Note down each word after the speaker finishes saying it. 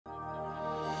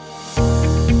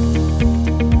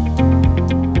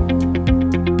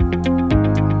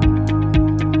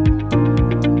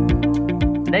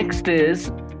next is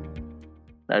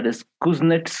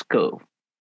Kuznets curve.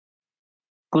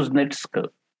 Kuznets curve.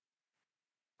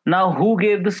 Now, who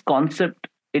gave this concept?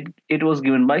 It was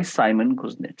given by Simon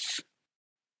Kuznets.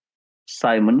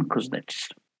 Simon Kuznets.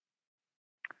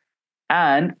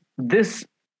 And this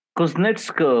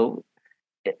Kuznets curve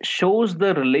shows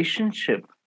the relationship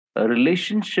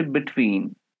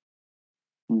between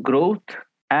growth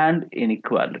and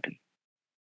inequality.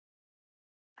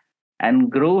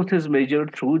 And growth is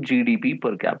measured through GDP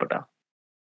per capita.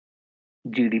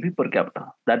 GDP per capita.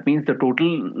 That means the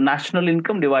total national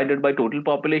income divided by total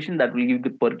population, that will give the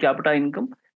per capita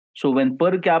income. So when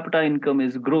per capita income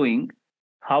is growing,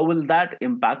 how will that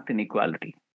impact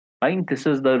inequality? Right? This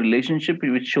is the relationship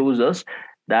which shows us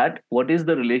that what is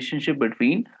the relationship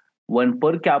between when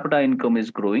per capita income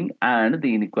is growing and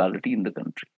the inequality in the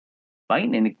country.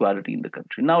 Fine, inequality in the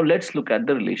country. Now let's look at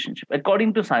the relationship.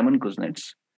 According to Simon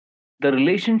Kuznets, the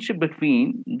relationship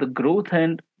between the growth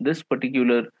and this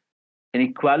particular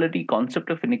inequality, concept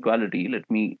of inequality, let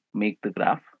me make the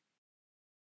graph.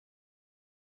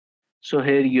 So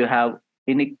here you have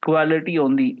inequality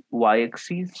on the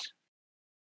y-axis,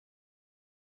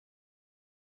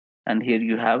 and here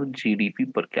you have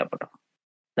GDP per capita.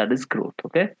 That is growth,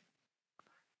 okay?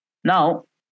 Now,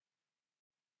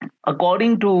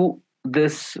 according to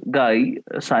this guy,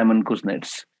 Simon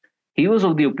Kuznets, he was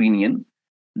of the opinion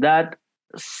that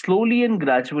slowly and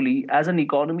gradually, as an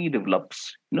economy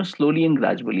develops, slowly and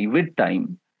gradually with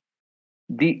time,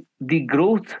 the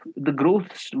growth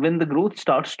when the growth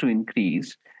starts to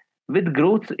increase, with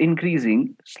growth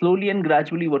increasing slowly and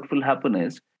gradually, what will happen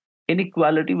is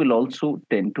inequality will also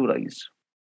tend to rise.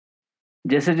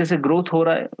 जैसे जैसे growth हो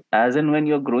रहा है, as and when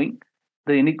you're growing,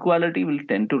 the inequality will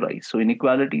tend to rise. So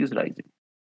inequality is rising.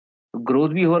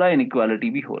 Growth भी हो रहा है,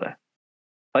 inequality भी हो रहा है.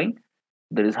 Fine.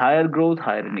 There is higher growth,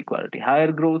 higher inequality.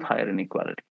 Higher growth, higher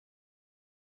inequality.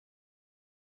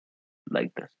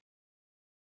 Like this.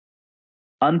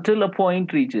 Until a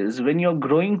point reaches when you're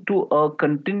growing to a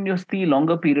continuously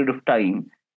longer period of time,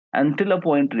 until a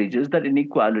point reaches that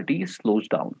inequality slows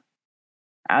down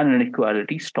and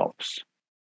inequality stops.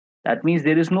 That means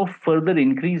there is no further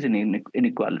increase in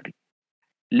inequality.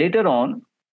 Later on,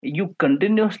 you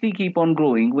continuously keep on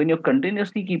growing. When you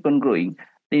continuously keep on growing,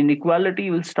 the inequality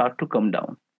will start to come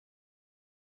down.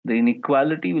 The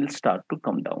inequality will start to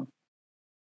come down.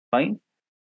 Fine.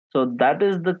 So that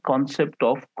is the concept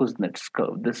of Kuznets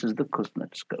curve. This is the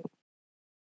Kuznets curve.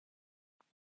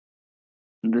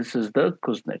 This is the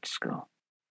Kuznets curve.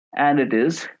 And it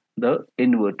is the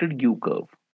inverted U curve,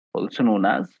 also known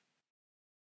as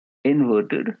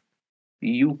inverted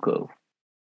U curve.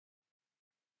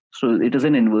 So it is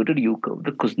an inverted U curve,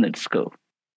 the Kuznets curve.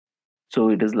 So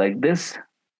it is like this.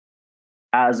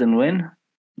 As and when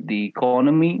the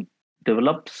economy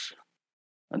develops,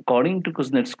 according to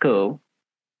Kuznets curve,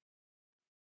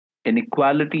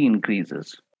 inequality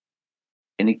increases.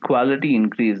 Inequality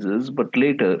increases, but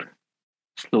later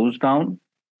slows down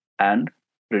and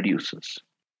reduces.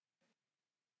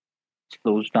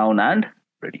 Slows down and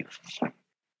reduces,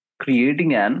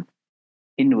 creating an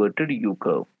inverted U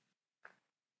curve.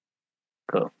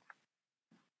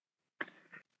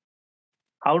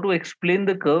 How to explain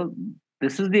the curve?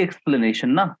 This is the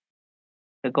explanation, na?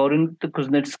 According to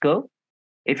Kuznets curve.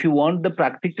 If you want the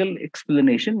practical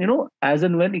explanation, as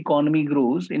and when economy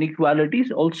grows,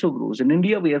 inequalities also grows. In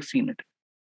India, we have seen it.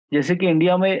 जैसे कि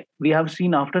India में we have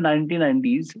seen after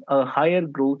 1990s a higher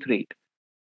growth rate,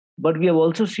 but we have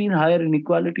also seen higher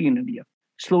inequality in India.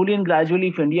 Slowly and gradually,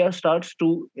 if India starts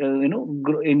to,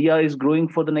 India is growing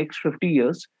for the next 50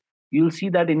 years, you'll see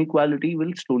that inequality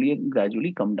will slowly and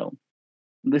gradually come down.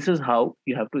 This is how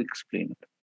you have to explain it.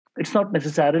 It's not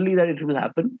necessarily that it will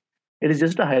happen. It is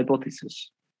just a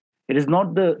hypothesis. It's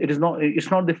not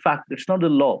the fact. It's not the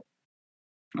law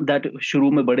that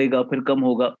शुरू में बढ़ेगा फिर कम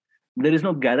होगा. There is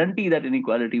no guarantee that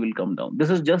inequality will come down. This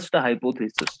is just a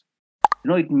hypothesis.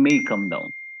 It may come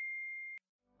down.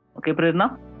 Okay,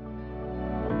 Prerna?